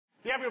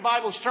If you have your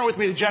Bibles, turn with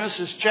me to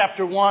Genesis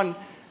chapter 1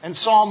 and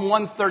Psalm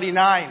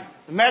 139.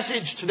 The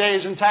message today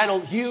is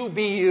entitled, You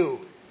Be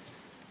You.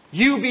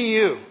 You Be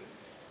You.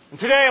 And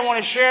today I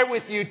want to share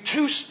with you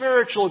two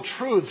spiritual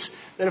truths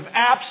that have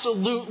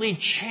absolutely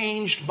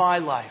changed my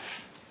life.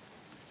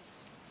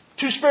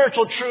 Two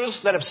spiritual truths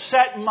that have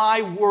set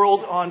my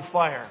world on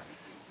fire.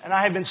 And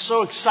I have been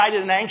so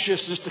excited and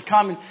anxious just to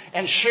come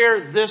and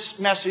share this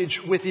message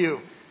with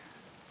you.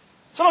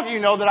 Some of you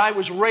know that I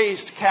was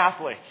raised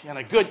Catholic in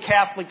a good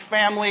Catholic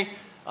family,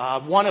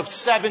 one of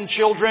 7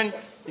 children,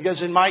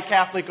 because in my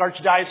Catholic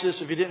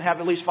archdiocese, if you didn't have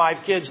at least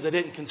 5 kids, they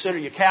didn't consider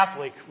you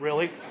Catholic,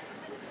 really.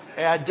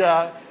 And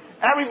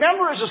I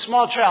remember as a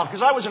small child,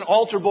 because I was an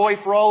altar boy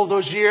for all of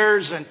those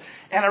years, and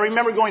I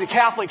remember going to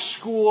Catholic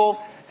school,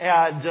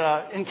 and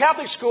in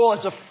Catholic school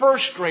as a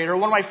first grader,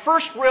 one of my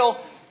first real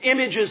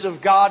images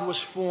of God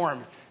was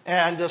formed.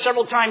 And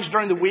several times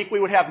during the week, we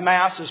would have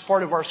Mass as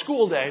part of our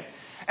school day.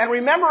 And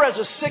remember as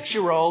a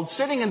 6-year-old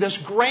sitting in this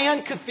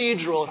grand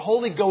cathedral at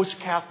Holy Ghost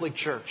Catholic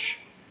Church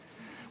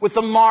with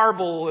the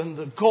marble and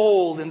the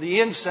gold and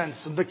the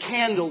incense and the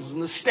candles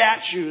and the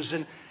statues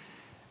and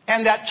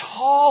that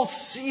tall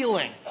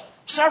ceiling,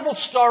 several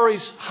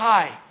stories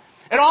high.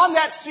 And on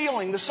that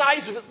ceiling, the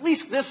size of at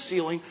least this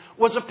ceiling,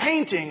 was a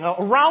painting, a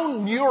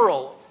round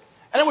mural.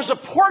 And it was a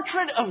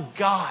portrait of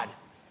God.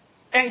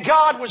 And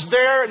God was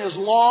there in his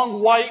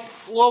long, white,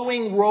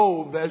 flowing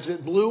robe as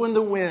it blew in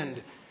the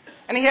wind.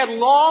 And he had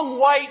long,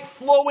 white,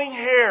 flowing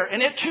hair,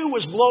 and it too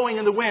was blowing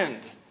in the wind.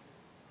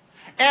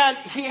 And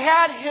he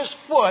had his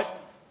foot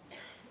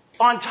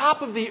on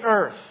top of the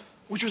earth,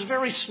 which was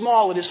very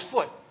small at his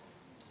foot.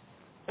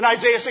 In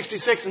Isaiah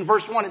 66 and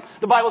verse 1,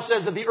 the Bible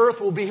says that the earth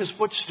will be his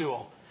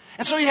footstool.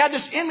 And so he had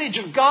this image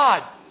of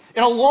God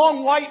in a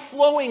long, white,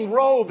 flowing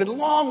robe and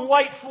long,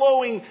 white,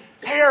 flowing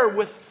hair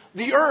with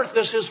the earth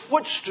as his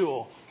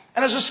footstool.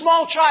 And as a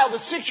small child, a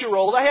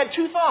 6-year-old, I had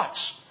 2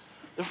 thoughts.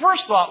 The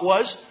first thought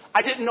was,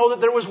 I didn't know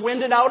that there was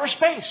wind in outer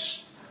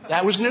space.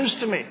 That was news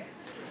to me.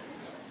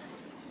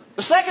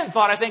 The second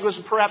thought, I think, was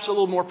perhaps a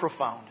little more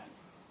profound.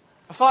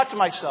 I thought to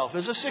myself,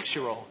 as a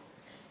 6-year-old,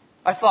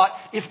 I thought,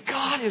 if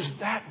God is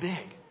that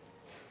big,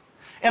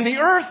 and the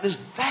earth is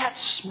that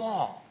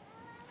small,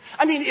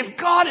 I mean, if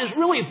God is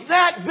really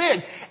that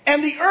big,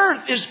 and the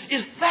earth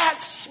is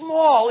that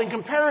small in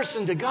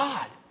comparison to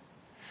God,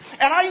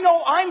 and I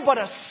know I'm but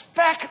a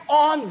speck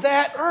on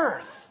that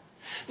earth,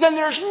 then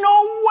there's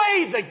no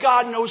way that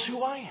God knows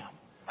who I am.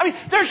 I mean,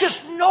 there's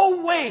just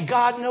no way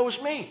God knows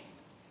me.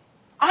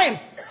 I am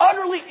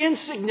utterly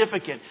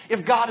insignificant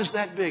if God is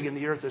that big and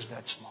the earth is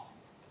that small.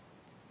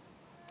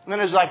 And then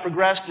as I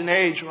progressed in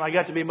age, when I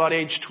got to be about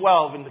age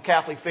 12 in the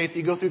Catholic faith,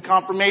 you go through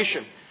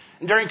confirmation.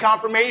 And during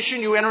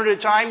confirmation, you enter at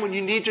a time when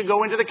you need to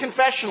go into the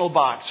confessional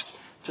box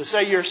to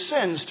say your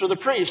sins to the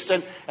priest.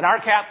 And in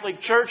our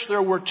Catholic church,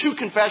 there were 2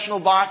 confessional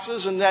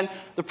boxes and then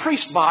the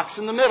priest box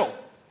in the middle.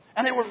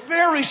 And they were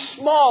very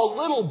small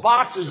little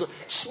boxes,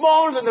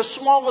 smaller than the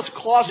smallest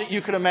closet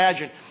you could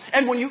imagine.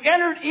 And when you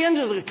entered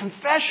into the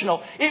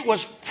confessional, it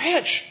was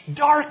pitch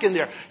dark in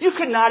there. You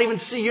could not even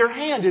see your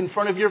hand in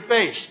front of your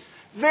face.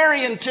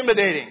 Very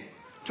intimidating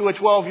to a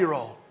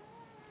 12-year-old.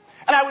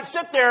 And I would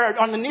sit there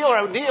on the kneeler,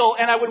 I would kneel,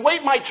 and I would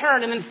wait my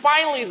turn, and then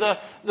finally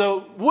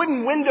the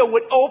wooden window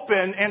would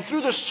open, and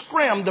through the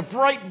scrim, the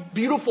bright,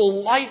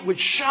 beautiful light would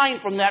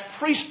shine from that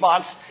priest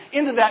box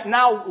into that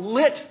now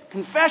lit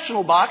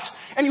confessional box,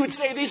 and you would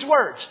say these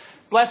words,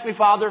 "Bless me,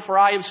 Father, for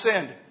I have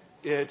sinned.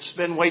 It's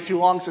been way too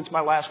long since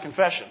my last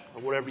confession,"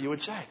 or whatever you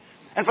would say.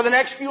 And for the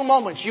next few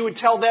moments, you would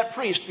tell that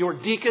priest your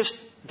deepest,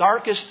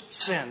 darkest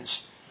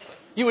sins.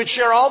 You would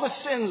share all the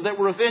sins that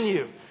were within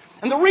you.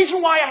 And the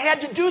reason why I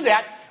had to do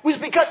that was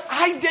because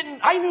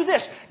I knew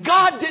this.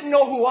 God didn't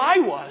know who I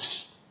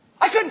was.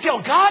 I couldn't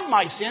tell God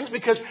my sins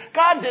because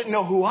God didn't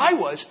know who I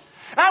was.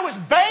 And I was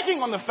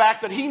banking on the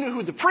fact that he knew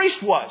who the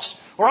priest was,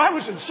 or I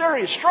was in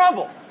serious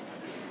trouble.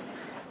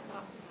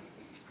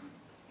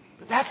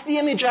 But that's the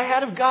image I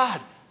had of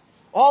God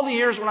all the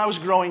years when I was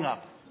growing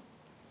up.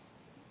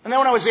 And then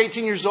when I was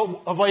 18 years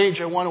of age,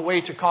 I went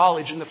away to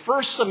college. In the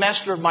first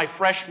semester of my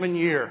freshman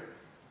year,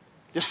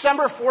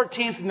 December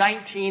 14th,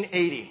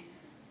 1980,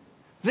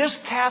 this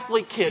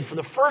Catholic kid, for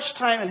the first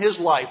time in his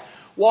life,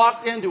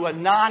 walked into a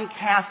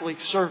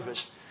non-Catholic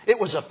service. It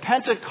was a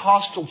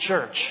Pentecostal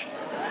church.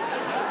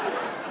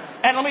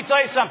 And let me tell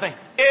you something.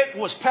 It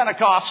was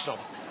Pentecostal.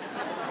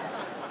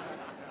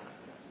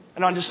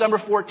 And on December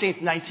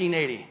 14th,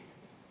 1980,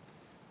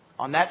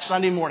 on that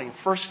Sunday morning,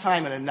 first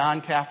time in a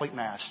non-Catholic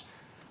Mass,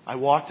 I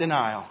walked an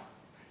aisle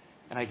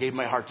and I gave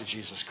my heart to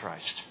Jesus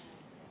Christ.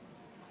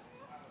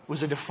 It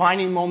was a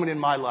defining moment in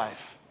my life.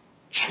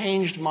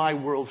 Changed my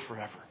world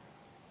forever.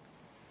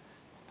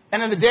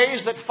 And in the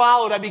days that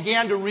followed, I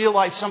began to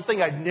realize something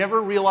I'd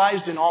never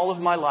realized in all of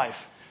my life.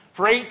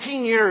 For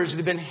 18 years, it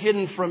had been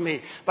hidden from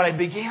me. But I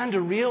began to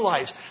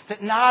realize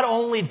that not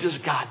only does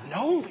God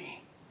know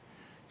me,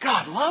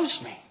 God loves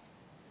me.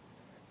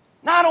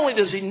 Not only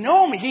does he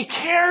know me, he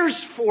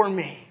cares for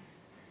me.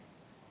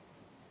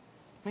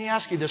 Let me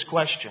ask you this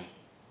question.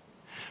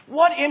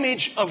 What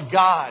image of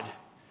God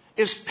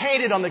is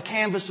painted on the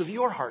canvas of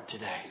your heart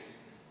today.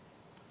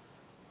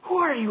 Who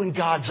are you in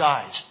God's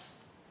eyes?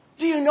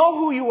 Do you know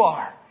who you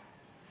are?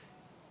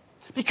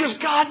 Because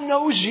God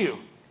knows you.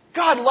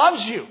 God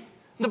loves you.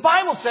 The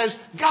Bible says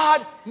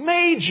God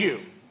made you.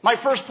 My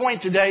first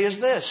point today is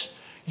this.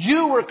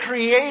 You were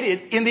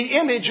created in the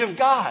image of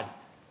God.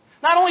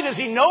 Not only does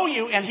He know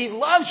you and He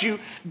loves you,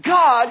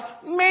 God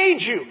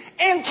made you.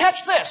 And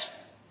catch this.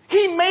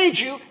 He made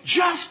you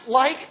just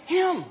like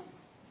Him.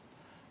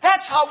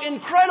 That's how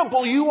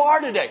incredible you are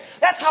today.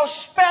 That's how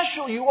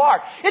special you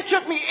are. It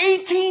took me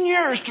 18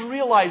 years to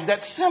realize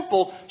that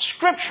simple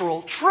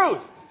scriptural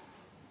truth.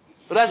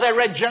 But as I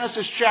read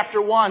Genesis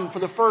chapter 1 for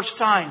the first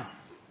time,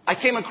 I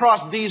came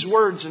across these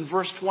words in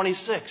verse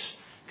 26.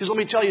 Because let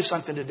me tell you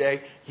something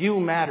today. You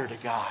matter to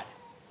God.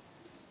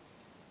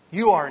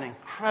 You are an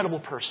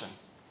incredible person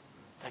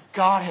that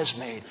God has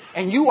made.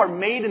 And you are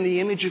made in the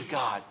image of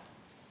God.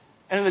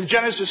 And in the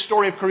Genesis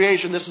story of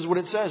creation, this is what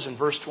it says in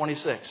verse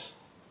 26.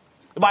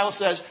 The Bible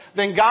says,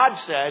 then God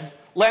said,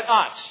 let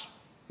us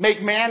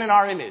make man in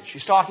our image.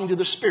 He's talking to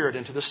the Spirit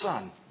and to the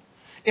Son.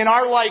 In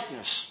our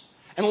likeness.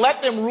 And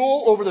let them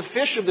rule over the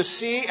fish of the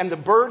sea and the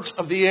birds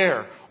of the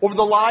air, over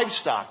the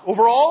livestock,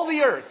 over all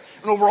the earth,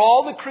 and over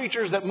all the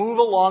creatures that move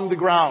along the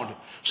ground.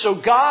 So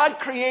God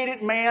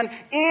created man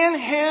in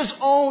His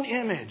own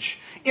image.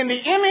 In the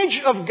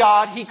image of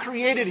God, He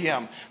created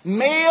him.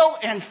 Male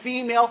and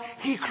female,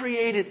 He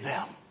created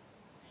them.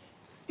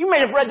 You may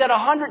have read that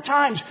 100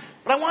 times,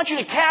 but I want you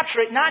to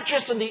capture it not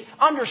just in the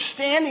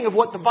understanding of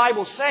what the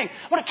Bible's saying.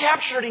 I want to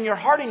capture it in your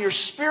heart and your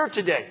spirit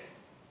today.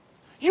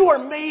 You are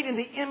made in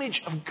the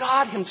image of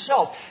God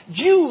Himself.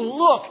 You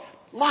look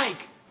like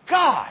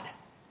God.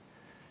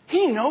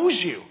 He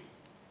knows you.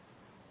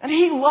 And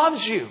He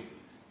loves you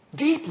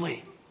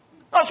deeply.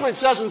 That's what it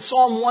says in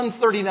Psalm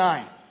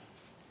 139.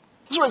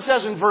 This is what it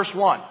says in verse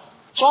 1.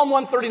 Psalm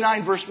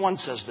 139 verse 1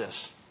 says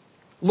this.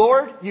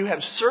 Lord, you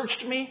have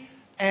searched me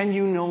and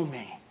you know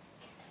me.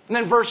 And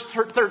then verse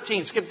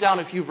 13, skip down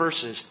a few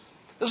verses.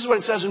 This is what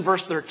it says in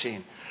verse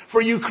 13.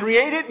 For you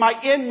created my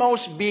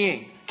inmost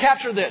being.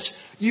 Capture this.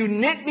 You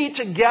knit me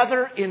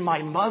together in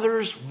my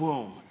mother's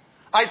womb.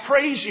 I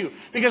praise you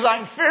because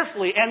I'm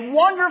fearfully and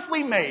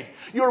wonderfully made.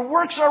 Your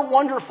works are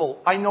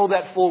wonderful. I know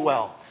that full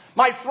well.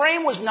 My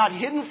frame was not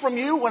hidden from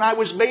you when I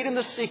was made in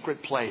the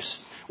secret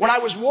place. When I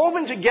was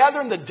woven together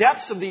in the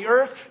depths of the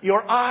earth,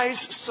 your eyes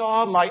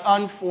saw my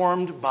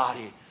unformed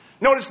body.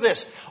 Notice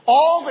this.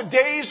 All the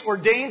days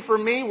ordained for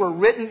me were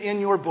written in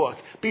your book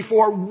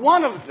before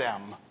one of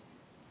them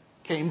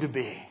came to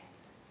be.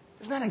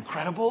 Isn't that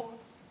incredible?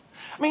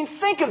 I mean,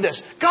 think of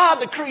this. God,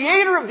 the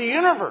creator of the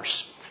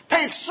universe,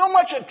 paid so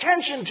much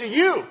attention to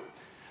you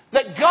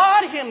that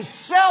God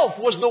Himself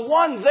was the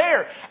one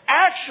there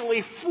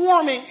actually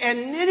forming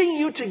and knitting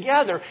you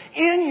together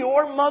in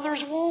your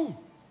mother's womb.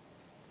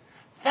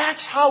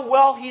 That's how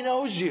well He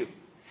knows you.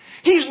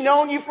 He's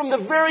known you from the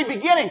very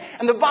beginning.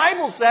 And the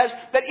Bible says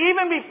that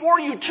even before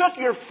you took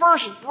your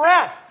first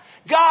breath,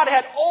 God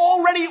had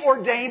already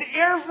ordained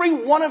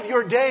every one of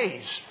your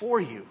days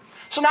for you.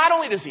 So not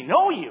only does He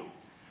know you,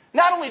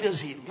 not only does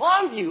He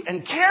love you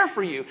and care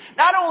for you,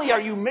 not only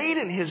are you made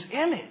in His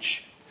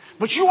image,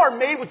 but you are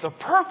made with a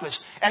purpose.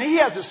 And He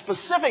has a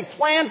specific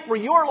plan for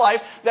your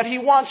life that He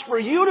wants for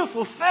you to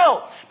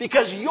fulfill.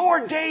 Because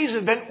your days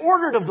have been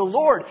ordered of the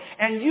Lord.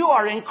 And you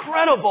are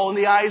incredible in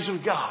the eyes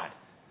of God.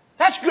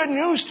 That's good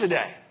news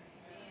today.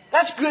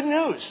 That's good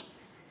news.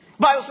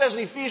 The Bible says in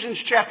Ephesians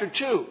chapter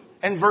 2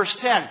 and verse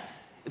 10,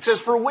 it says,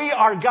 for we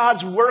are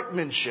God's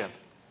workmanship,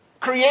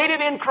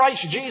 created in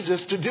Christ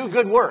Jesus to do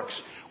good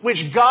works,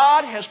 which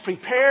God has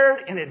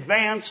prepared in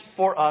advance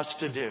for us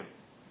to do.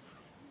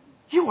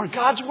 You are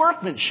God's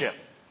workmanship.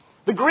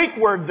 The Greek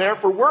word there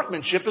for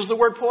workmanship is the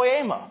word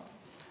poema.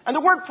 And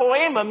the word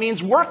poema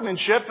means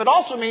workmanship. It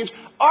also means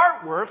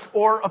artwork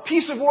or a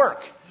piece of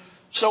work.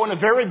 So in a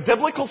very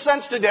biblical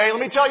sense today,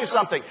 let me tell you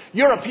something.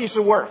 You're a piece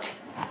of work.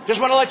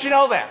 Just want to let you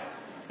know that.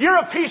 You're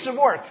a piece of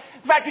work.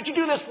 In fact, would you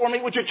do this for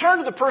me? Would you turn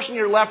to the person to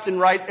your left and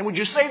right, and would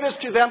you say this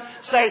to them?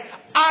 Say,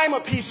 I'm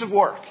a piece of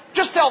work.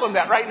 Just tell them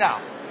that right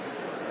now.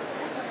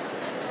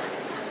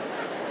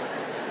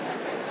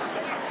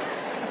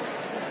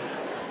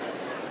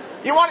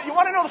 You want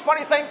to know the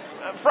funny thing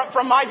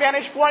from my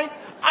vantage point?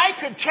 I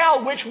could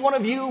tell which one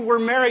of you were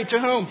married to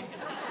whom.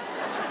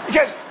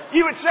 Because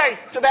you would say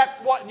to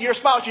your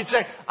spouse, you'd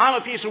say,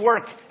 I'm a piece of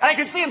work. And I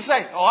could see him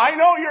say, oh, I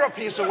know you're a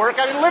piece of work.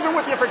 I've been living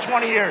with you for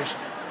 20 years.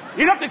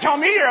 You don't have to tell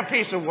me you're a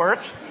piece of work.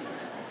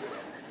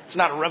 It's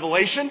not a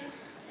revelation.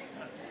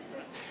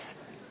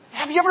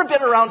 Have you ever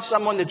been around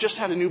someone that just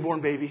had a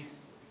newborn baby?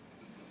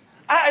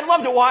 I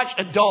love to watch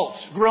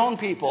adults, grown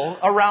people,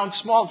 around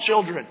small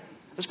children,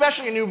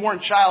 especially a newborn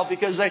child,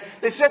 because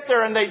they sit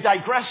there and they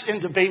digress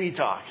into baby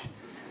talk.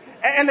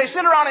 And they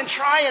sit around and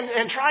try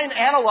and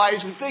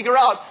analyze and figure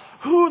out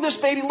who this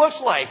baby looks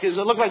like. Does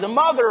it look like the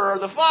mother or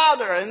the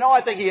father? And no,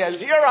 I think he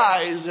has your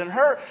eyes and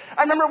her.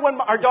 I remember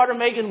when our daughter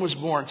Megan was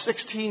born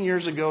 16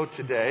 years ago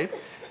today.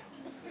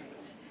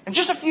 And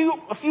just a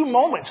few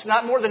moments,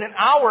 not more than an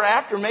hour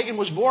after Megan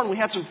was born, we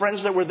had some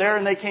friends that were there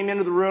and they came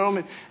into the room.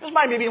 And it was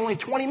maybe only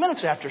 20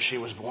 minutes after she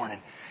was born.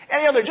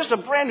 And they're just a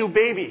brand new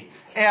baby.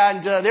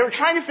 And they were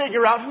trying to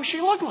figure out who she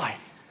looked like.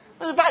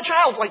 The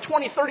child's like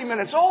 20, 30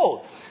 minutes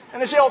old.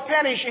 And they say, oh,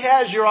 Penny, she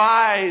has your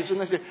eyes. And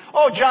they say,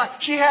 oh, John,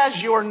 she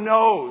has your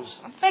nose.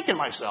 I'm thinking to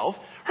myself,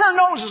 her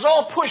nose is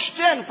all pushed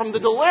in from the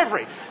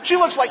delivery. She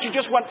looks like she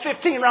just went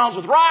 15 rounds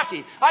with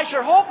Rocky. I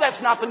sure hope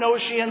that's not the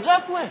nose she ends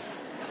up with.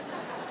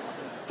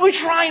 We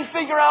try and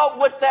figure out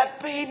what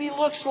that baby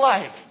looks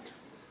like.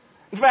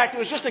 In fact, it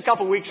was just a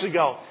couple weeks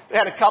ago. They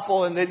had a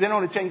couple, and they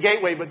don't attend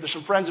Gateway, but they're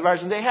some friends of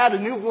ours, and they had a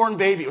newborn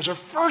baby. It was her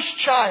first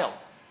child.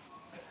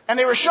 And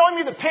they were showing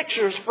me the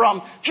pictures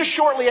from just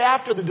shortly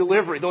after the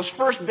delivery, those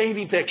first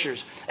baby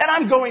pictures. And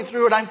I'm going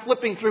through it. I'm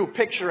flipping through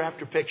picture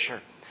after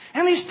picture.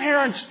 And these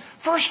parents,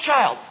 first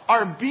child,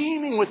 are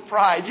beaming with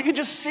pride. You can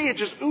just see it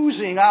just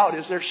oozing out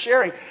as they're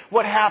sharing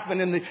what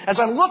happened. As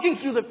I'm looking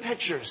through the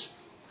pictures,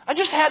 I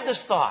just had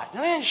this thought.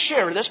 And I didn't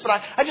share this,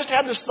 but I just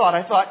had this thought.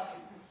 I thought,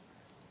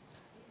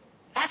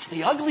 that's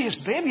the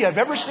ugliest baby I've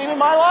ever seen in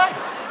my life.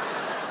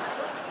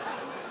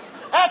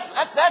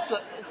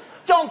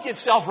 Don't get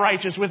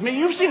self-righteous with me.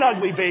 You've seen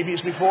ugly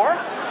babies before.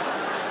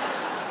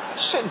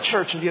 Sit in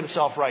church and get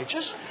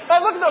self-righteous. I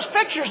looked at those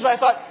pictures and I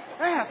thought,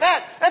 man,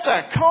 that's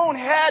a cone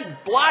head,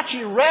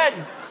 blotchy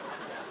red.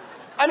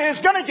 I mean,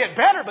 it's going to get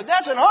better, but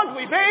that's an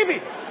ugly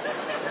baby.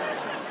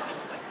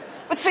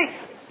 But see,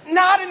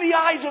 not in the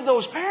eyes of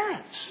those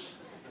parents.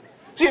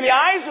 See, in the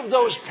eyes of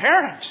those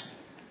parents,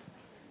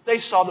 they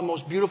saw the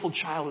most beautiful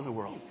child in the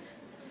world.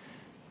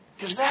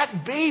 Because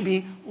that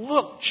baby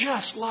looked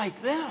just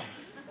like them.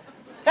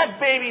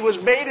 That baby was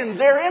made in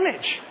their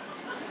image.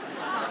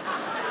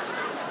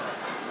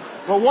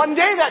 Well, one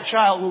day that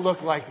child will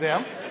look like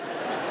them.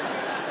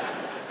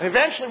 And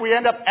eventually we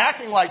end up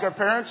acting like our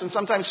parents and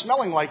sometimes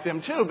smelling like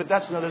them too, but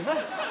that's another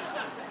thing.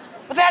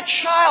 But that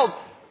child,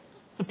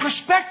 the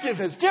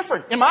perspective is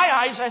different. In my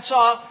eyes, I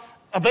saw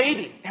a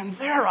baby. In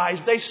their eyes,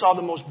 they saw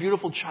the most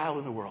beautiful child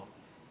in the world.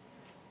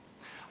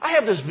 I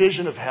have this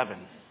vision of heaven.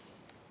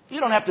 You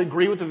don't have to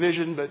agree with the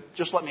vision, but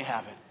just let me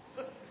have it.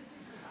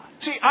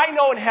 See, I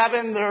know in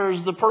heaven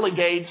there's the pearly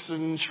gates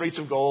and streets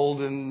of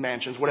gold and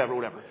mansions,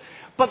 whatever.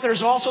 But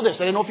there's also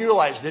this. I don't know if you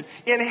realized it.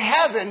 In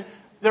heaven,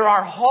 there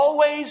are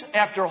hallways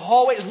after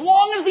hallway, as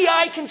long as the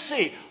eye can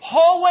see.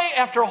 Hallway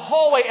after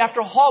hallway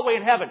after hallway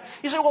in heaven.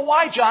 You say, well,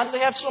 why, John, do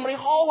they have so many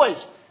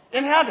hallways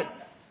in heaven?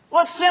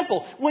 Well, it's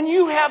simple. When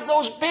you have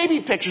those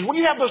baby pictures, when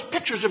you have those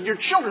pictures of your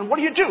children, what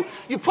do?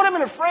 You put them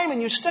in a frame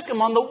and you stick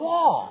them on the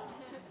wall.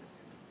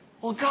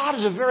 Well, God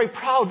is a very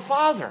proud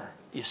father,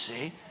 you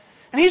see.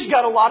 And He's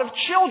got a lot of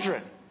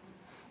children.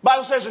 The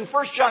Bible says in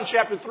 1 John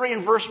chapter 3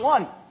 and verse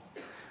 1, it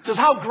says,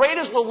 how great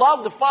is the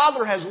love the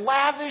Father has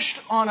lavished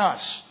on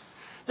us,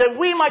 that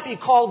we might be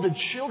called the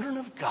children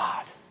of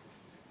God.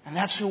 And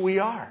that's who we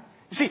are.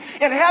 You see,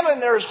 in heaven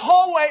there's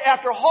hallway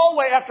after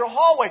hallway after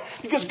hallway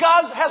because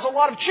God has a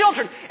lot of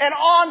children. And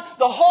on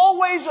the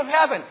hallways of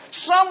heaven,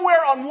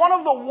 somewhere on one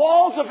of the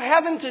walls of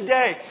heaven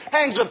today,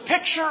 hangs a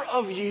picture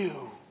of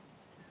you,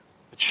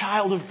 a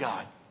child of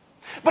God.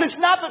 But it's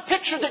not the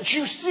picture that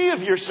you see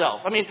of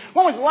yourself. I mean,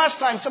 when was the last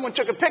time someone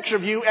took a picture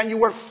of you and you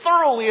were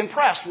thoroughly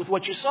impressed with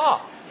what you saw?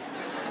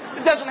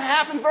 It doesn't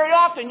happen very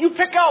often. You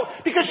pick out,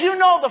 because you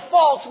know the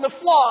faults and the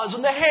flaws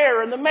and the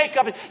hair and the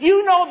makeup.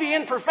 You know the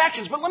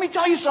imperfections. But let me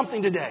tell you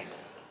something today.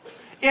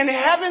 In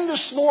heaven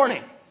this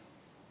morning,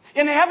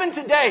 in heaven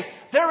today,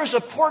 there is a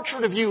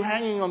portrait of you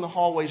hanging on the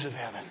hallways of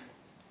heaven.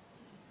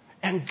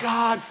 And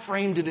God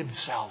framed it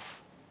Himself.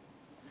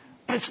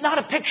 But it's not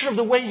a picture of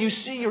the way you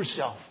see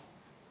yourself.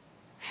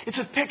 It's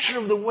a picture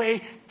of the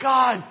way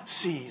God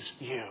sees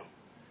you.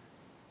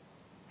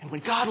 And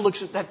when God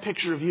looks at that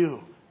picture of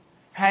you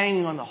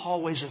hanging on the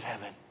hallways of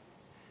heaven,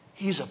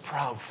 He's a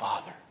proud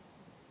Father.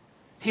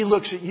 He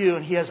looks at you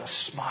and He has a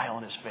smile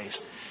on His face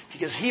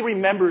because He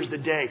remembers the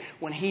day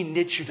when He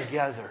knit you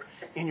together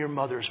in your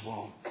mother's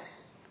womb.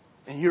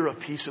 And you're a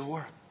piece of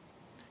work.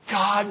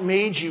 God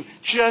made you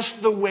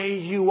just the way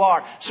you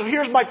are. So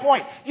here's my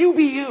point. You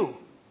be you.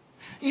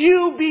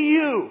 You be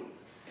you.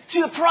 See,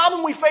 the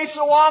problem we face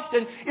so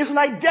often is an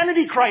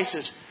identity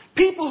crisis.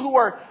 People who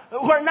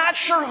are not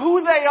sure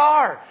who they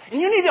are. And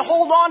you need to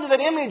hold on to that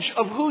image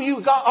of who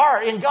you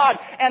are in God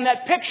and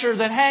that picture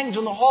that hangs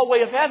in the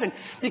hallway of heaven.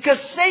 Because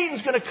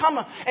Satan's going to come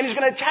and he's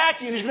going to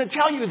attack you and he's going to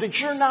tell you that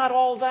you're not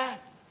all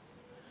that.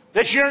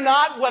 That you're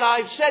not what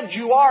I've said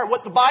you are,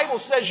 what the Bible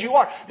says you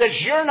are.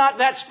 That you're not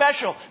that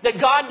special.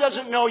 That God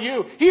doesn't know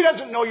you. He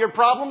doesn't know your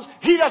problems.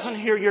 He doesn't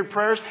hear your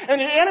prayers.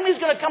 And the enemy's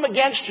going to come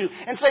against you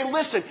and say,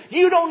 listen,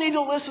 you don't need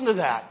to listen to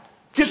that.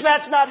 Because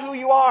that's not who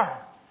you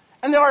are.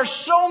 And there are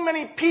so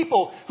many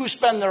people who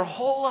spend their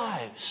whole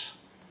lives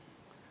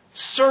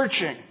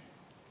searching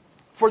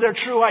for their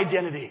true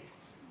identity.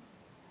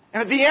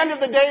 And at the end of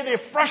the day,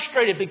 they're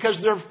frustrated because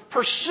their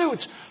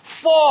pursuits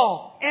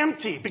fall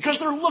empty because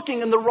they're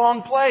looking in the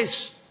wrong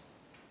place.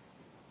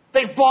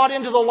 They've bought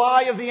into the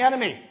lie of the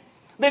enemy.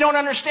 They don't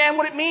understand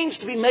what it means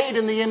to be made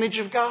in the image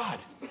of God.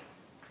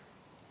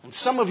 And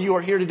some of you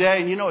are here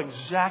today and you know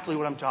exactly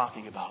what I'm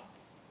talking about.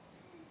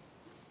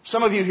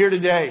 Some of you here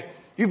today,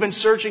 you've been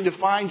searching to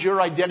find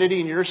your identity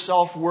and your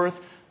self-worth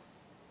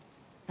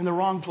in the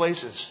wrong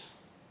places.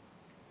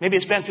 Maybe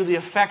it's been through the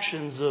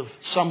affections of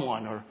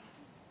someone or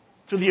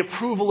through the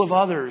approval of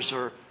others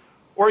or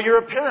your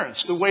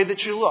appearance, the way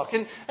that you look.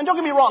 And don't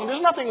get me wrong, there's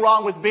nothing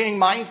wrong with being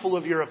mindful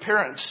of your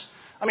appearance.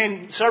 I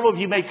mean, several of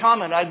you may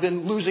comment, I've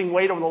been losing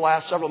weight over the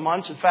last several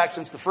months. In fact,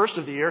 since the first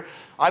of the year,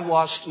 I've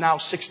lost now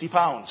 60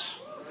 pounds.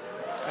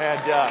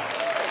 And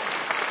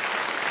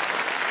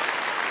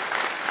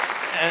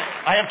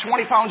I have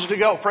 20 pounds to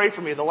go. Pray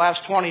for me. The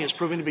last 20 is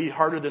proving to be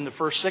harder than the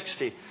first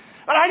 60.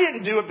 But I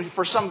didn't do it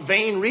for some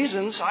vain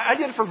reasons. I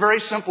did it for very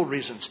simple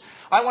reasons.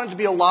 I wanted to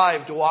be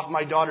alive to walk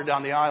my daughter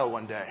down the aisle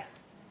one day.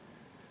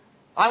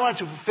 I wanted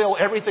to fulfill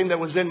everything that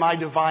was in my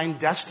divine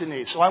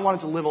destiny. So I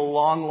wanted to live a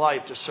long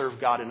life to serve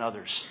God and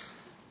others.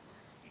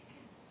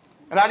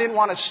 And I didn't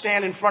want to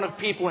stand in front of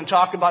people and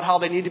talk about how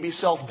they need to be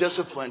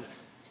self-disciplined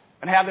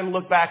and have them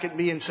look back at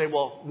me and say,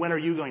 well, when are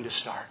you going to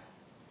start?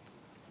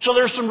 So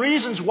there's some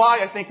reasons why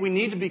I think we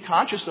need to be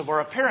conscious of our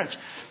appearance.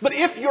 But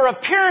if your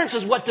appearance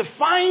is what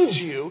defines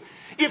you,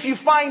 if you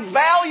find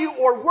value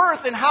or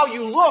worth in how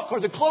you look or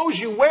the clothes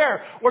you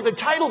wear or the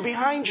title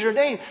behind your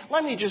name,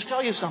 let me just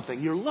tell you something.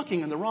 You're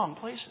looking in the wrong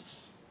places.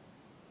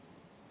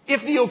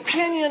 If the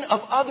opinion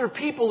of other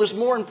people is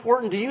more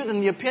important to you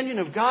than the opinion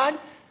of God,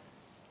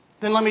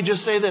 then let me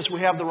just say this. We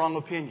have the wrong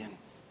opinion.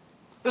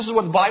 This is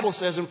what the Bible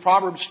says in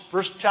Proverbs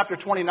chapter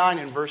 29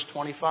 and verse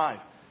 25.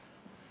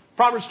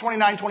 Proverbs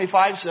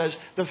 29:25 says,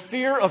 the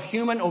fear of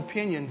human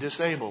opinion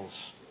disables.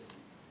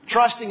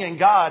 Trusting in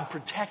God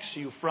protects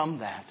you from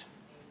that.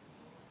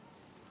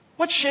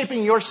 What's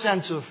shaping your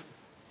sense of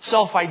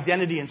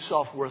self-identity and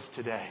self-worth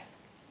today?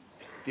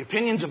 The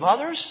opinions of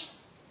others?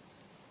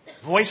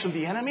 The voice of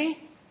the enemy?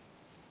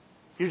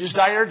 Your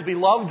desire to be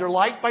loved or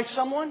liked by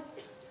someone?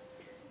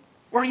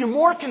 Or are you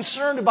more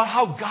concerned about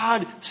how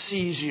God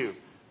sees you?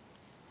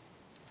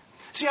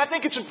 See, I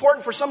think it's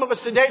important for some of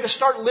us today to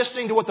start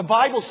listening to what the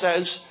Bible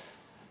says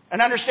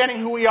and understanding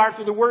who we are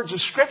through the words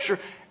of Scripture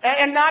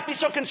and not be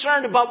so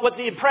concerned about what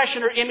the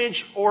impression or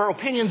image or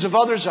opinions of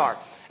others are.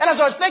 And as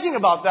I was thinking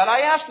about that, I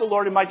asked the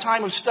Lord in my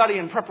time of study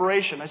and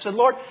preparation, I said,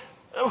 Lord,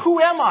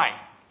 who am I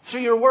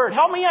through your word?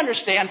 Help me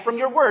understand from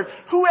your word,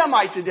 who am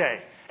I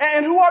today?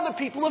 And who are the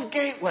people of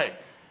Gateway?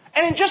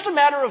 And in just a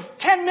matter of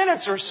 10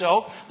 minutes or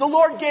so, the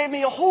Lord gave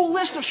me a whole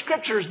list of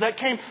scriptures that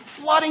came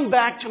flooding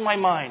back to my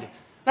mind.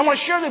 I want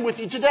to share them with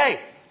you today.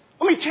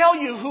 Let me tell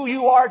you who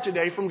you are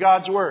today from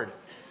God's Word.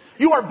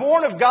 You are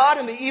born of God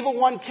and the evil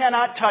one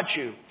cannot touch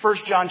you. 1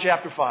 John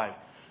chapter 5.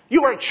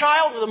 You are a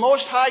child of the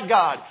Most High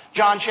God.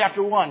 John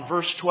chapter 1,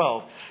 verse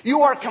 12.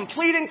 You are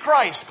complete in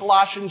Christ.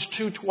 Colossians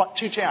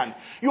 2:10.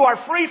 You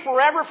are free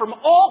forever from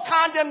all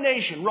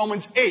condemnation.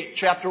 Romans 8,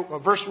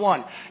 verse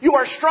 1. You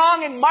are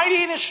strong and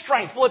mighty in His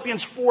strength.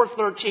 Philippians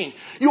 4:13.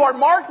 You are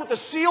marked with the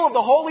seal of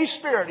the Holy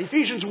Spirit.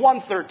 Ephesians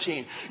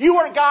 1:13. You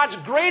are God's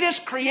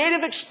greatest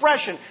creative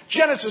expression.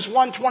 Genesis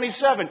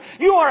 1:27.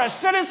 You are a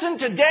citizen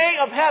today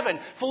of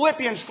heaven.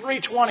 Philippians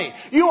 3:20.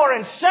 You are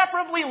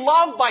inseparably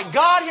loved by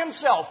God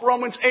Himself.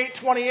 Romans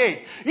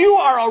 8:28. You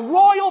are a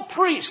royal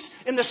priest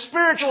in the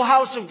spiritual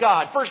house of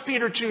God. 1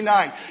 Peter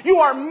 2:9. You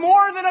are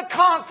more than a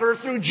conqueror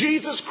through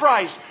Jesus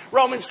Christ.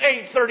 Romans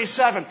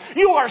 8:37.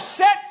 You are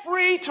set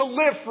free to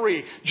live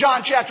free.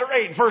 John chapter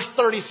 8, verse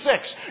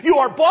 36. You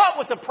are bought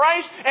with a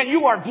price and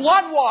you are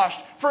blood washed.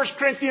 1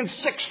 Corinthians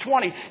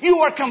 6:20. You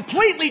are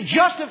completely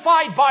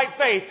justified by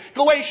faith.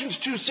 Galatians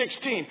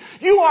 2:16.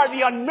 You are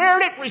the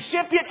unmerited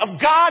recipient of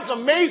God's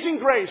amazing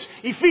grace.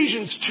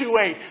 Ephesians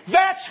 2:8.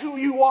 That's who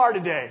you are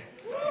today.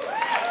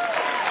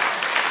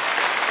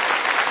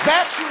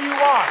 That's who you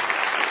are.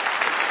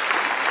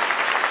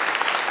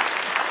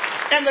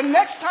 And the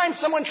next time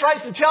someone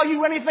tries to tell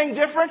you anything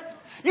different,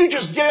 you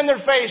just get in their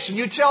face and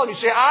you tell them, you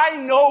say, I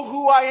know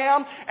who I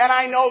am and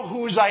I know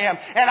whose I am.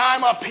 And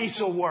I'm a piece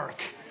of work.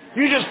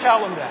 You just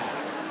tell them that.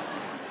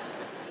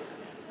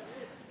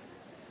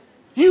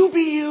 You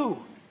be you.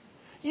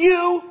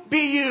 You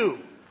be you.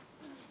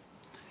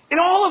 In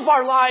all of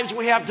our lives,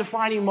 we have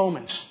defining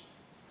moments.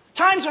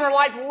 Times in our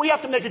life when we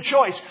have to make a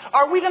choice.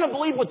 Are we going to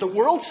believe what the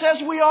world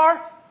says we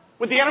are?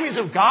 What the enemies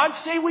of God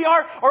say we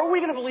are? Or are we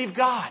going to believe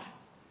God?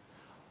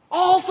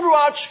 All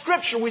throughout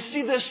Scripture, we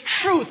see this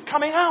truth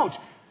coming out.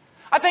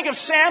 I think of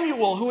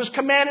Samuel, who was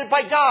commanded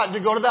by God to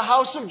go to the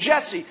house of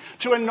Jesse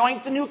to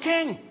anoint the new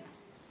king.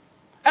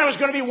 And it was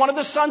going to be one of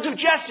the sons of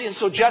Jesse. And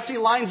so Jesse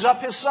lines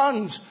up his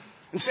sons.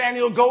 And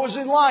Samuel goes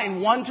in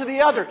line, one to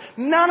the other.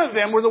 None of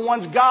them were the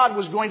ones God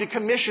was going to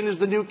commission as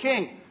the new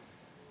king.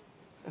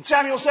 And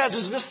Samuel says,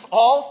 is this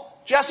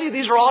all, Jesse?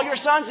 These are all your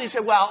sons? And he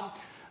said, well,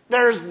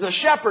 there's the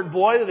shepherd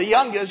boy, the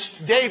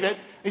youngest, David.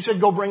 He said,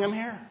 go bring him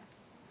here.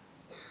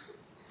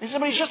 He said,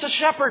 but he's just a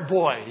shepherd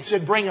boy. He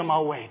said, bring him,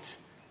 I'll wait.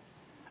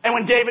 And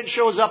when David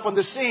shows up on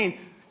the scene,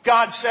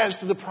 God says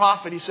to the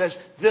prophet, He says,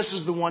 this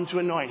is the one to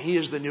anoint. He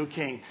is the new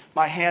king.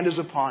 My hand is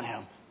upon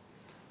him.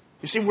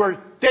 You see, where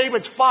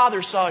David's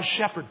father saw a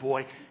shepherd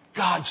boy,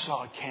 God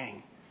saw a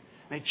king.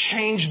 And it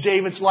changed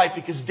David's life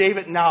because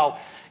David now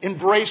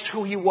embraced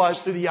who he was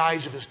through the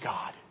eyes of his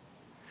God.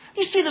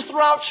 You see this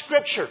throughout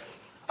Scripture.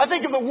 I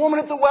think of the woman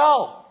at the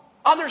well.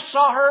 Others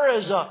saw her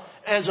as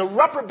a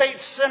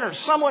reprobate sinner,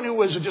 someone who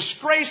was a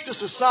disgrace to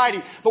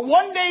society. But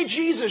one day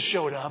Jesus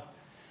showed up,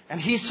 and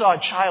he saw a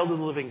child of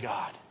the living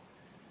God.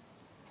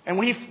 And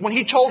when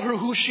he told her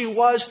who she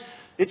was,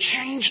 it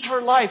changed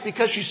her life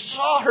because she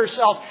saw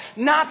herself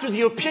not through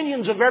the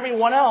opinions of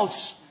everyone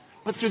else,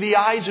 but through the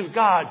eyes of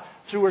God,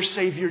 through her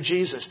Savior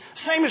Jesus.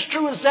 Same is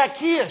true with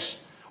Zacchaeus.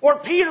 Or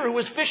Peter, who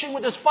was fishing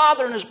with his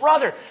father and his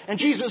brother. And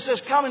Jesus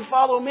says, come and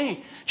follow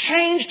me.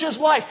 Changed his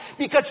life.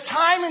 Because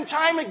time and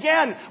time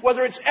again,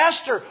 whether it's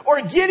Esther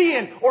or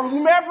Gideon or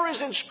whomever is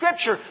in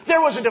Scripture,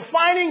 there was a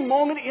defining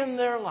moment in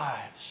their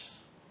lives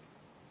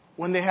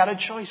when they had a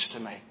choice to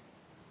make.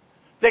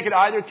 They could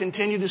either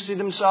continue to see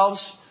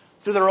themselves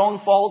through their own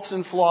faults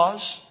and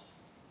flaws,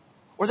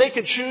 or they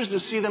could choose to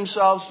see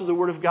themselves through the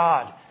Word of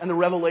God and the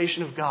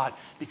revelation of God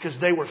because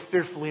they were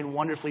fearfully and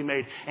wonderfully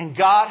made. And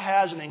God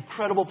has an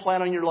incredible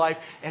plan on your life,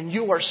 and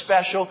you are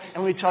special.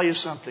 And let me tell you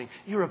something.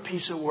 You're a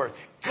piece of work.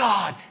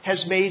 God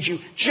has made you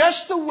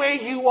just the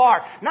way you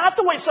are. Not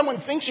the way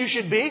someone thinks you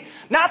should be.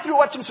 Not through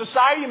what some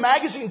society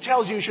magazine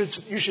tells you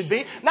you should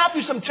be. Not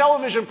through some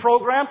television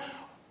program.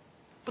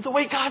 But the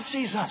way God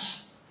sees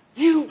us.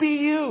 You be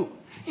you.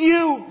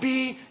 You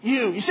be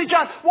you. You say,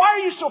 John, why are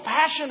you so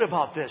passionate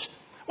about this?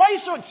 Why are you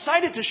so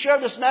excited to share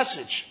this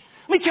message?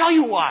 Let me tell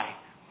you why.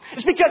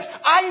 It's because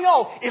I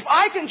know if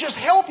I can just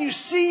help you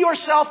see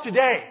yourself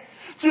today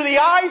through the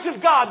eyes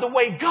of God, the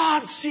way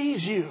God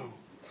sees you,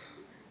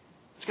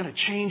 it's going to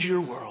change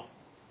your world.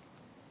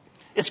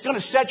 It's going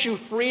to set you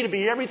free to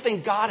be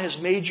everything God has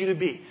made you to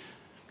be.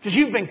 Because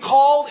you've been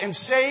called and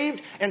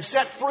saved and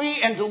set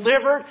free and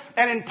delivered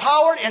and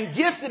empowered and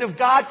gifted of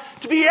God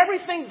to be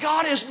everything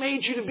God has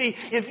made you to be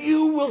if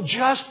you will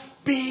just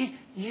be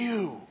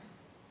you.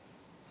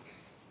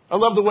 I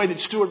love the way that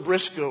Stuart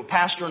Briscoe,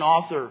 pastor and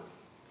author,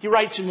 he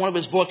writes in one of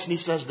his books and he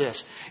says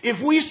this: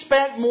 if we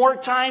spent more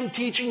time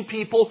teaching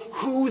people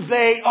who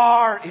they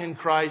are in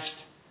Christ,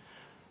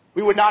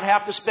 we would not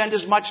have to spend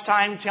as much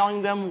time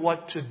telling them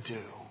what to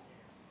do.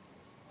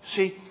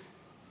 See,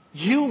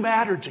 you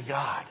matter to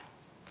God.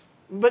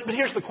 But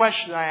here's the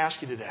question I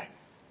ask you today.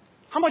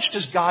 How much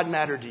does God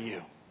matter to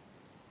you?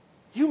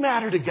 You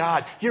matter to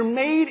God. You're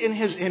made in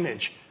His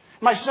image.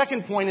 My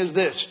second point is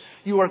this.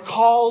 You are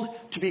called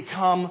to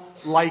become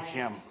like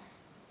Him.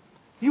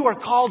 You are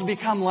called to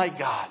become like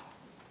God.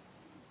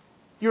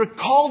 You're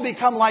called to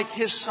become like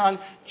His Son,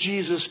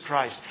 Jesus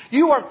Christ.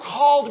 You are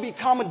called to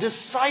become a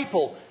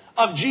disciple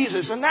of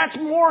Jesus. And that's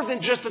more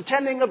than just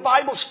attending a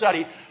Bible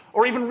study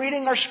or even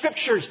reading our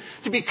scriptures.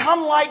 To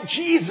become like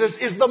Jesus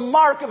is the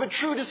mark of a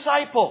true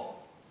disciple.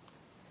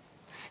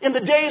 In the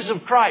days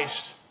of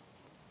Christ,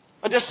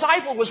 a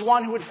disciple was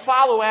one who would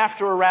follow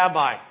after a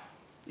rabbi.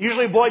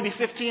 Usually a boy would be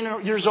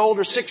 15 years old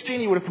or 16.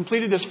 He would have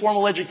completed his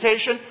formal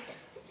education.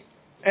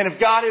 And if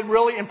God had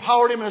really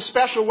empowered him in a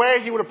special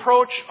way, he would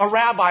approach a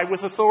rabbi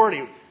with authority.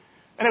 And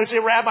he would say,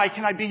 Rabbi,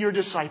 can I be your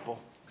disciple?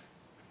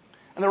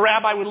 And the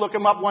rabbi would look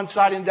him up one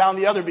side and down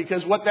the other,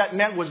 because what that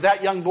meant was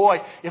that young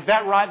boy, if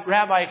that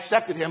rabbi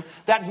accepted him,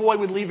 that boy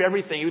would leave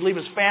everything. He would leave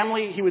his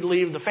family. He would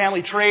leave the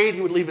family trade.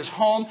 He would leave his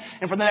home.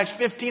 And for the next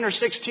 15 or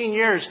 16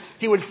 years,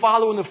 he would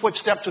follow in the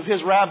footsteps of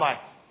his rabbi.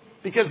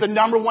 Because the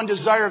number one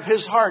desire of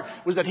his heart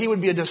was that he would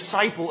be a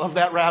disciple of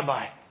that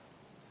rabbi.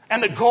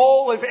 And the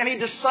goal of any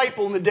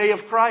disciple in the day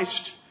of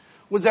Christ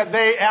was that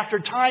they, after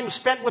time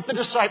spent with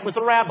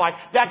the rabbi,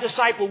 that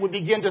disciple would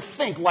begin to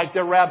think like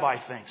their rabbi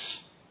thinks.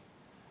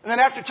 And then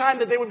after time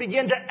that they would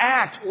begin to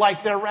act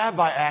like their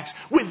rabbi acts,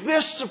 with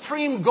this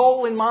supreme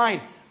goal in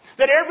mind,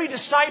 that every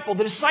disciple,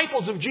 the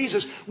disciples of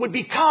Jesus, would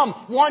become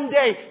one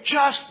day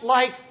just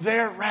like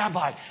their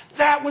rabbi.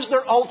 That was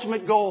their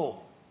ultimate goal.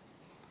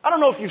 I don't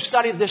know if you've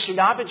studied this or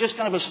not, but just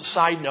kind of a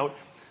side note.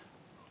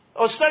 I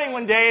was studying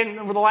one day, and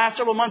over the last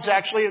several months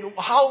actually,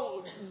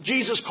 how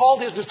Jesus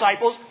called His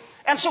disciples.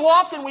 And so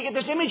often we get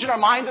this image in our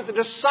mind that the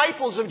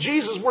disciples of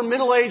Jesus were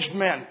middle-aged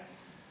men.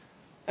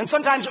 And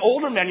sometimes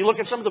older men. You look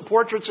at some of the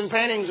portraits and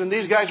paintings, and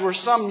these guys were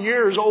some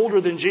years older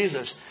than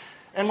Jesus.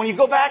 And when you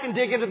go back and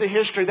dig into the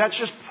history, that's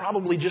just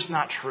probably just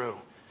not true.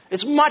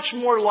 It's much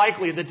more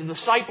likely that the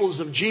disciples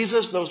of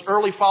Jesus, those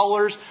early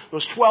followers,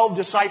 those 12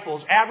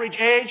 disciples, average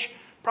age,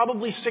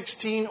 probably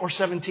 16 or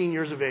 17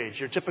 years of age.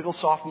 Your typical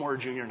sophomore or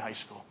junior in high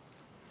school.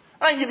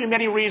 I can give you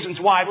many reasons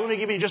why, but let me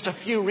give you just a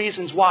few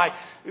reasons why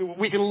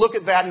we can look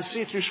at that and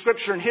see through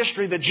Scripture and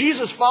history that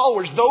Jesus'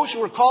 followers, those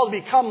who were called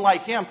to become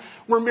like Him,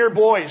 were mere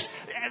boys.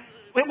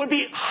 It would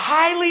be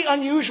highly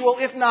unusual,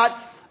 if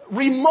not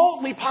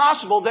remotely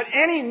possible, that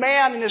any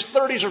man in his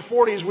 30s or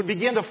 40s would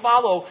begin to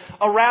follow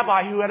a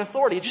rabbi who had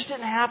authority. It just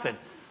didn't happen.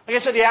 Like I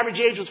said, the average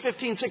age was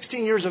 15,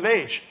 16 years of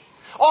age.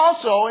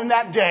 Also, in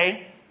that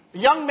day,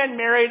 young men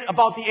married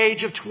about the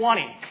age of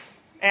 20.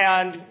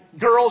 And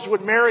girls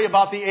would marry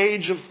about the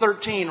age of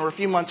 13 or a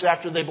few months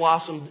after they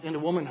blossomed into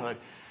womanhood.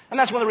 And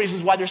that's one of the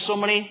reasons why there's so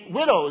many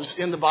widows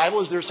in the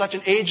Bible, is there's such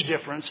an age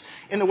difference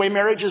in the way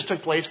marriages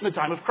took place in the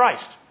time of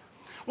Christ.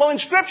 Well, in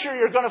Scripture,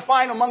 you're going to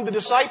find among the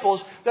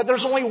disciples that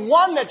there's only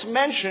one that's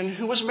mentioned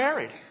who was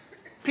married,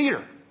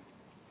 Peter.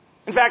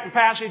 In fact, the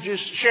passage is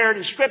shared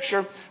in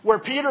Scripture where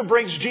Peter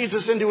brings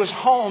Jesus into his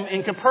home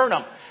in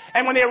Capernaum.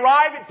 And when they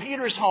arrive at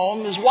Peter's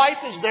home, his wife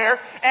is there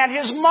and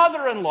his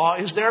mother-in-law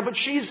is there, but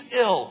she's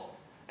ill.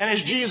 And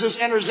as Jesus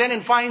enters in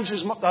and finds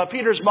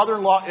Peter's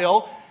mother-in-law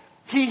ill,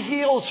 he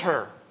heals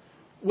her,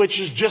 which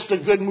is just a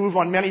good move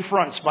on many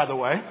fronts, by the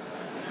way.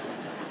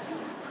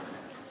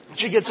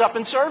 She gets up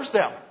and serves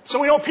them. So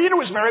we know Peter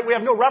was married. We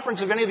have no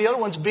reference of any of the other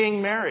ones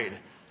being married.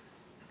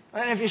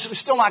 And if you're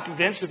still not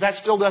convinced, if that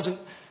still doesn't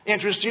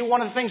interest you,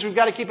 one of the things we've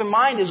got to keep in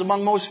mind is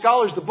among most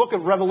scholars, the book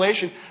of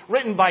Revelation,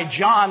 written by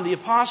John the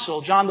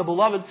Apostle, John the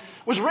Beloved,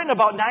 was written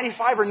about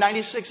 95 or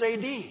 96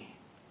 AD.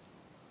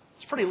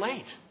 It's pretty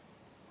late.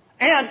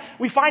 And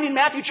we find in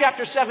Matthew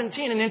chapter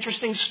 17 an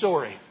interesting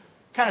story.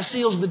 Kind of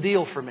seals the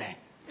deal for me.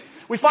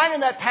 We find in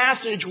that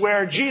passage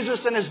where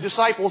Jesus and his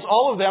disciples,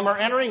 all of them, are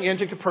entering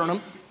into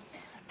Capernaum.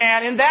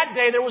 And in that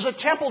day, there was a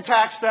temple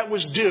tax that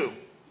was due.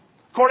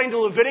 According to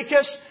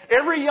Leviticus,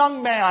 every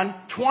young man,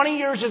 20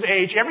 years of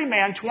age, every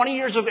man 20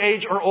 years of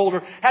age or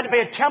older, had to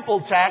pay a temple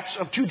tax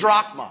of 2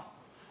 drachma.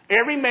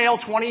 Every male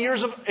 20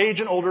 years of age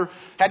and older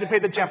had to pay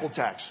the temple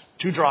tax,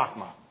 2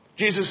 drachma.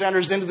 Jesus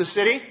enters into the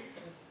city,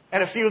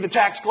 and a few of the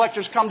tax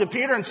collectors come to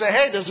Peter and say,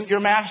 "Hey, doesn't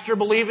your master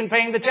believe in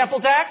paying the temple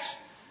tax?"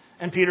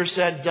 And Peter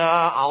said,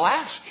 "I'll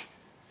ask."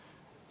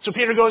 So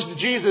Peter goes to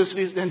Jesus,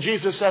 and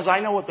Jesus says, "I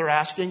know what they're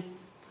asking.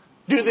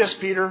 Do this,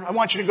 Peter. I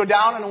want you to go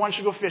down and I want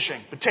you to go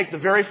fishing. But take the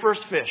very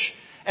first fish."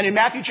 And in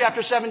Matthew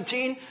chapter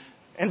 17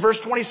 and verse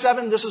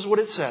 27, this is what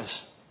it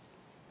says.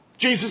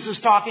 Jesus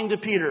is talking to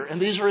Peter,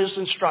 and these are his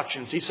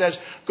instructions. He says,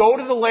 "Go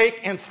to the lake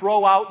and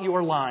throw out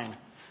your line.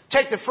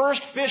 Take the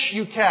first fish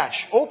you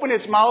catch. Open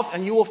its mouth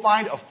and you will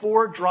find a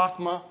 4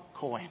 drachma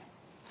coin.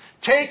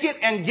 Take it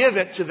and give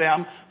it to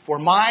them for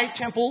my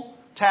temple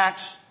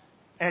tax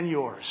and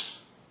yours."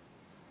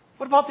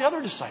 What about the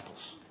other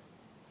disciples?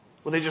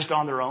 Were they just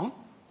on their own?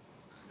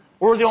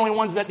 Or were the only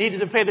ones that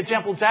needed to pay the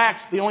temple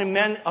tax, the only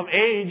men of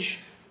age,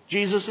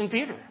 Jesus and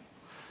Peter?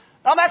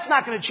 Now, that's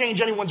not going to change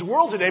anyone's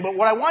world today, but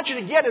what I want you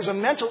to get is a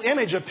mental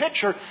image, a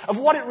picture of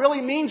what it really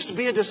means to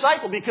be a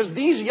disciple, because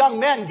these young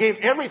men gave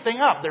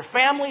everything up, their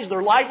families,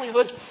 their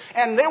livelihoods,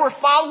 and they were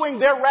following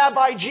their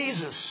rabbi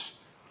Jesus.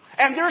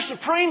 And their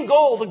supreme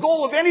goal, the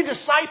goal of any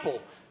disciple,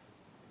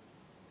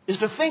 is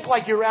to think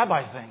like your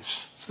rabbi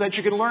thinks, so that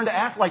you can learn to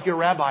act like your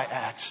rabbi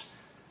acts,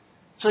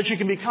 so that you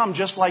can become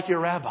just like your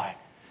rabbi.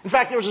 In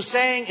fact, there was a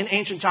saying in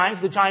ancient times,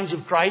 the times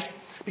of Christ,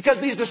 because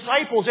these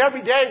disciples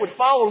every day would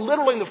follow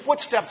literally in the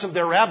footsteps of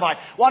their rabbi,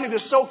 wanting to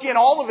soak in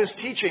all of his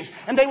teachings,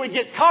 and they would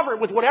get covered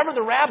with whatever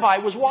the rabbi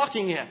was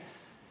walking in.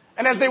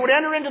 And as they would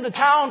enter into the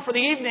town for the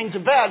evening to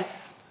bed,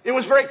 it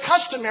was very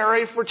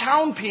customary for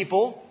town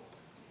people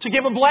to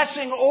give a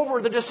blessing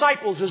over the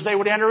disciples as they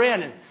would enter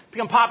in, and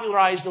become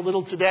popularized a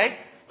little today.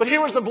 But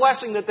here was the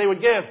blessing that they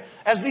would give.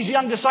 As these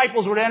young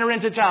disciples would enter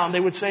into town,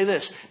 they would say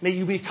this: "May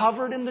you be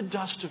covered in the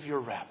dust of your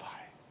rabbi."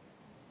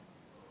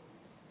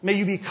 May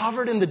you be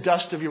covered in the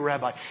dust of your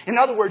rabbi. In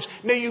other words,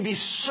 may you be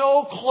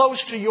so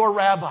close to your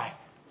rabbi.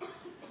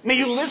 May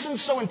you listen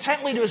so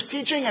intently to his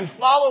teaching and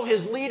follow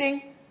his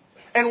leading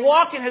and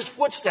walk in his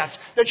footsteps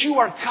that you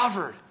are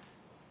covered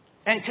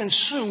and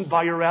consumed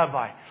by your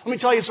rabbi. Let me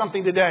tell you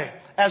something today.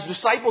 As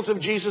disciples of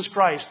Jesus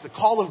Christ, the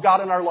call of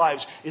God in our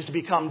lives is to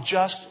become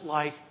just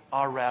like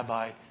our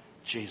rabbi,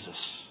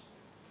 Jesus.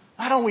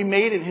 Not only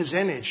made in his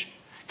image,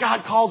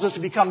 God calls us to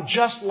become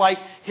just like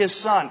his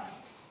son.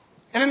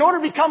 And in order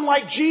to become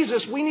like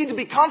Jesus, we need to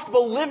be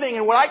comfortable living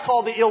in what I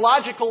call the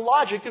illogical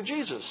logic of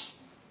Jesus.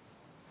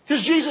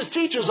 Because Jesus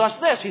teaches us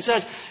this. He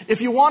says,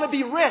 if you want to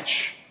be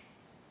rich,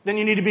 then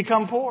you need to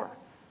become poor.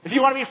 If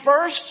you want to be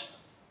first,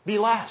 be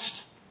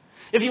last.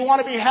 If you want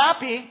to be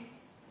happy,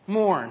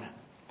 mourn.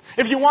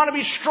 If you want to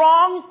be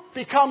strong,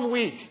 become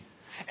weak.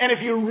 And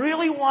if you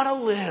really want to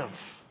live,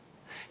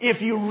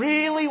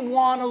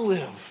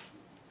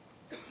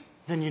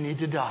 then you need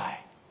to die.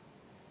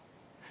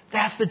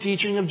 That's the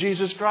teaching of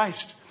Jesus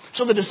Christ.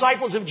 So the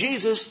disciples of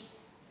Jesus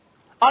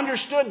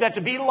understood that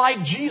to be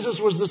like Jesus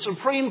was the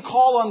supreme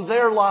call on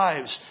their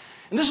lives.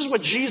 And this is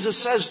what Jesus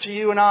says to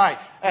you and I,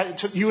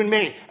 to you and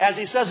me, as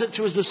he says it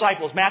to his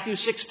disciples. Matthew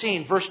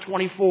 16, verse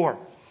 24.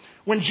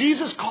 When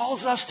Jesus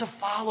calls us to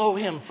follow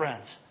him,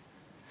 friends,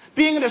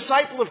 being a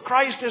disciple of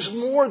Christ is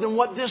more than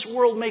what this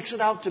world makes it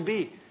out to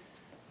be.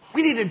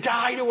 We need to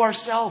die to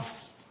ourselves.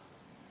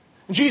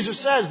 And Jesus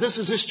says this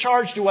is his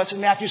charge to us in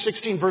Matthew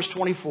 16, verse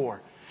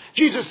 24.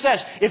 Jesus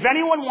says, if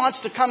anyone wants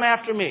to come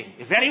after me,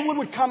 if anyone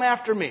would come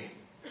after me,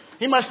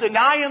 he must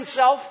deny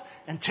himself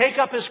and take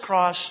up his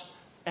cross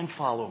and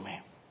follow me.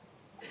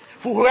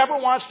 For whoever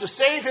wants to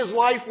save his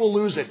life will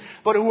lose it,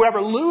 but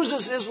whoever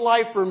loses his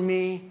life for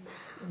me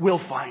will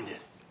find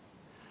it.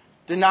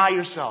 Deny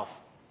yourself.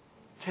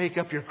 Take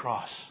up your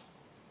cross.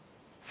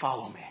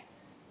 Follow me.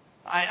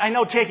 I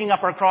know taking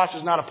up our cross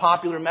is not a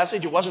popular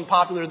message. It wasn't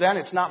popular then.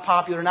 It's not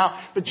popular now.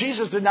 But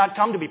Jesus did not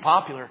come to be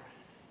popular.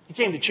 He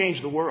came to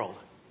change the world.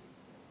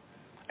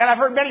 And I've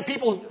heard many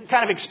people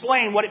kind of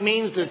explain what it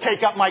means to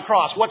take up my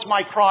cross. What's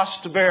my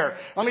cross to bear?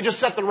 Let me just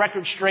set the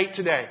record straight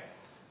today.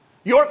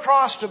 Your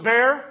cross to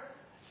bear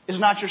is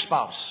not your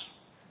spouse.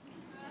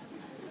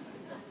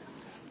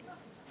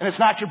 And it's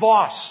not your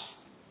boss.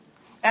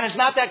 And it's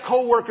not that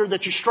coworker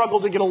that you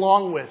struggle to get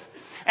along with.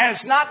 And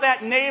it's not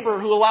that neighbor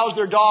who allows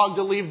their dog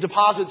to leave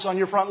deposits on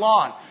your front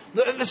lawn.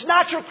 It's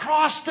not your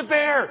cross to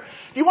bear.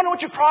 Do you want to know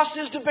what your cross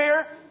is to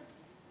bear?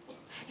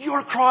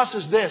 Your cross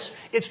is this.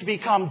 It's to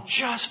become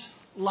just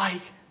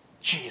like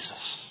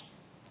Jesus.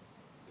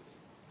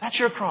 That's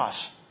your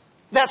cross.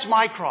 That's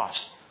my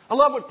cross. I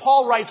love what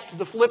Paul writes to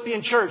the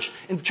Philippian church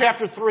in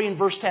chapter 3 and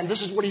verse 10.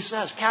 This is what he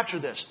says. Capture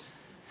this.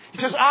 He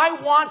says,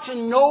 I want to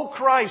know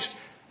Christ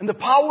and the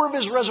power of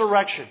His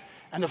resurrection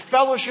and the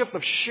fellowship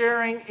of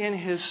sharing in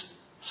His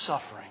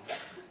suffering.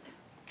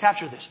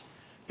 Capture this.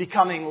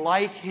 Becoming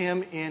like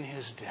Him in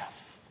His death.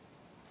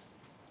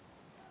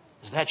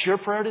 Is that your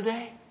prayer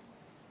today?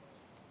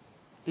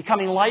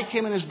 Becoming like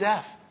Him in His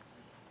death.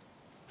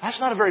 That's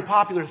not a very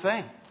popular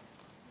thing.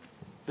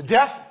 The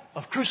death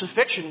of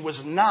crucifixion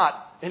was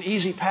not an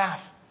easy path.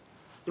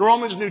 The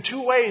Romans knew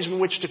two ways in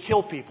which to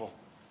kill people.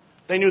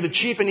 They knew the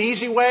cheap and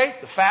easy way,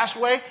 the fast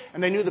way,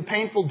 and they knew the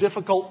painful,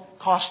 difficult,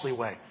 costly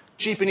way.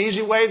 Cheap and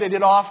easy way they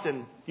did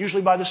often,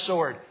 usually by the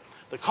sword.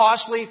 The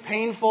costly,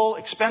 painful,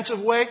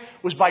 expensive way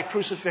was by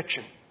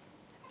crucifixion.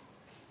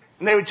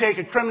 And they would take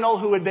a criminal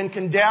who had been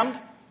condemned,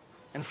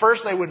 and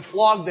first they would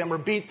flog them or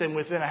beat them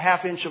within a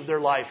half inch of their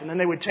life. And then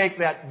they would take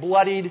that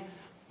bloodied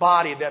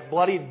body, that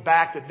bloodied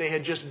back that they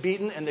had just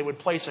beaten, and they would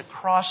place a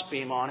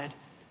crossbeam on it.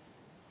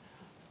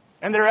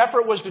 And their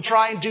effort was to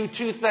try and do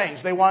two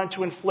things. They wanted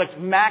to inflict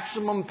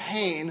maximum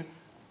pain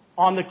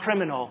on the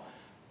criminal,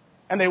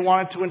 and they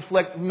wanted to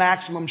inflict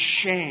maximum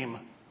shame.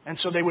 And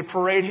so they would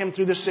parade him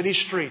through the city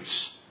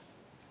streets,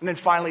 and then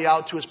finally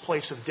out to his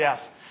place of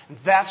death. And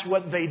that's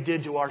what they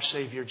did to our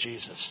Savior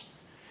Jesus.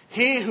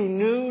 He who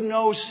knew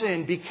no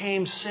sin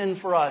became sin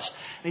for us.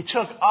 And He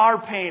took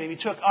our pain, and He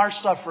took our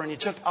suffering, He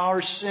took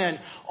our sin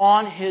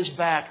on His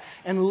back.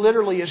 And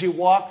literally, as He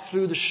walked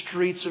through the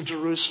streets of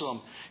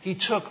Jerusalem, He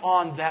took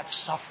on that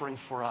suffering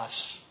for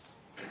us.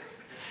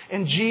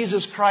 And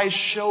Jesus Christ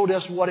showed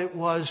us what it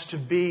was to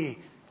be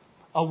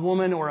a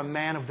woman or a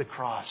man of the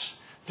cross.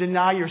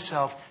 Deny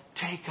yourself.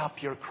 Take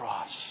up your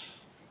cross.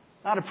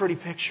 Not a pretty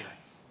picture.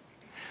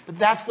 But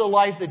that's the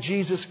life that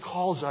Jesus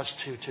calls us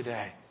to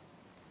today.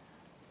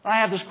 I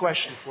have this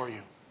question for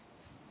you.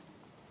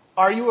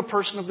 Are you a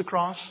person of the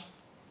cross?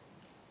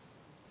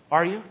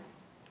 Are you?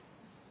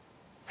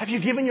 Have you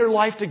given your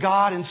life to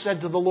God and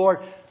said to the Lord,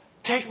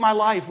 take my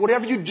life.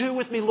 Whatever you do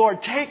with me,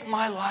 Lord, take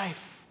my life.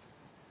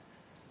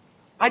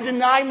 I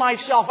deny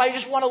myself. I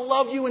just want to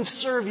love you and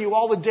serve you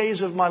all the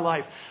days of my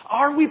life.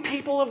 Are we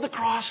people of the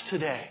cross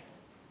today?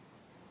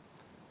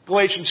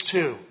 Galatians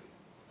 2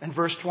 and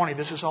verse 20.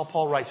 This is how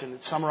Paul writes, and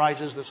it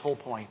summarizes this whole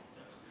point.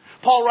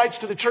 Paul writes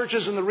to the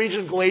churches in the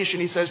region of Galatia,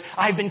 and he says,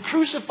 I have been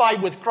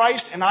crucified with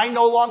Christ, and I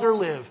no longer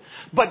live,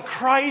 but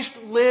Christ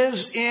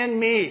lives in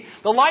me.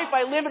 The life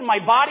I live in my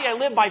body, I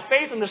live by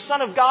faith in the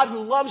Son of God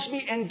who loves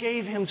me and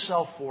gave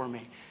Himself for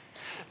me.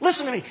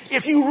 Listen to me.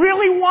 If you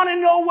really want to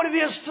know what it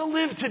is to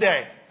live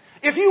today,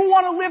 if you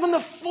want to live in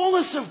the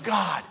fullness of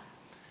God,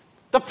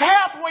 the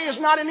pathway is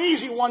not an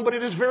easy one, but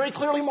it is very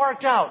clearly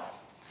marked out.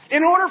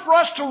 In order for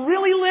us to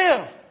really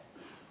live,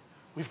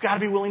 we've got to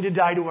be willing to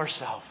die to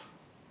ourselves.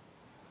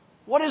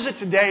 What is it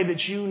today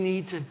that you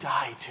need to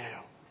die to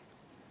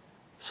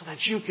so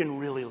that you can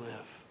really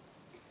live?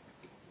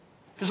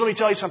 Because let me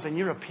tell you something,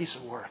 you're a piece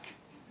of work.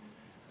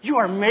 You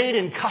are made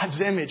in God's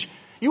image.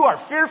 You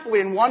are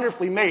fearfully and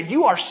wonderfully made.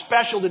 You are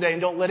special today,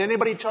 and don't let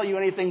anybody tell you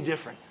anything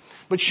different.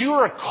 But you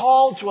are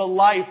called to a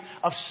life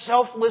of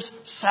selfless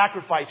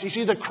sacrifice. You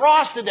see, the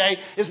cross today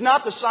is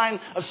not the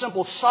sign of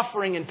simple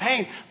suffering and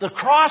pain. The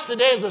cross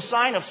today is the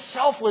sign of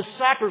selfless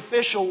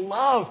sacrificial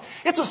love.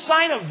 It's a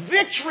sign of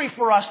victory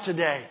for us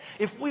today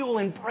if we will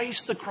embrace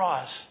the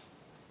cross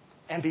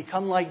and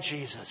become like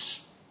Jesus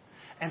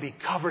and be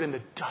covered in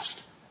the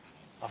dust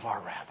of our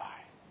Rabbi.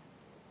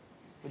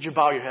 Would you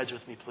bow your heads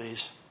with me,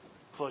 please?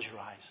 Close your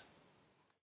eyes.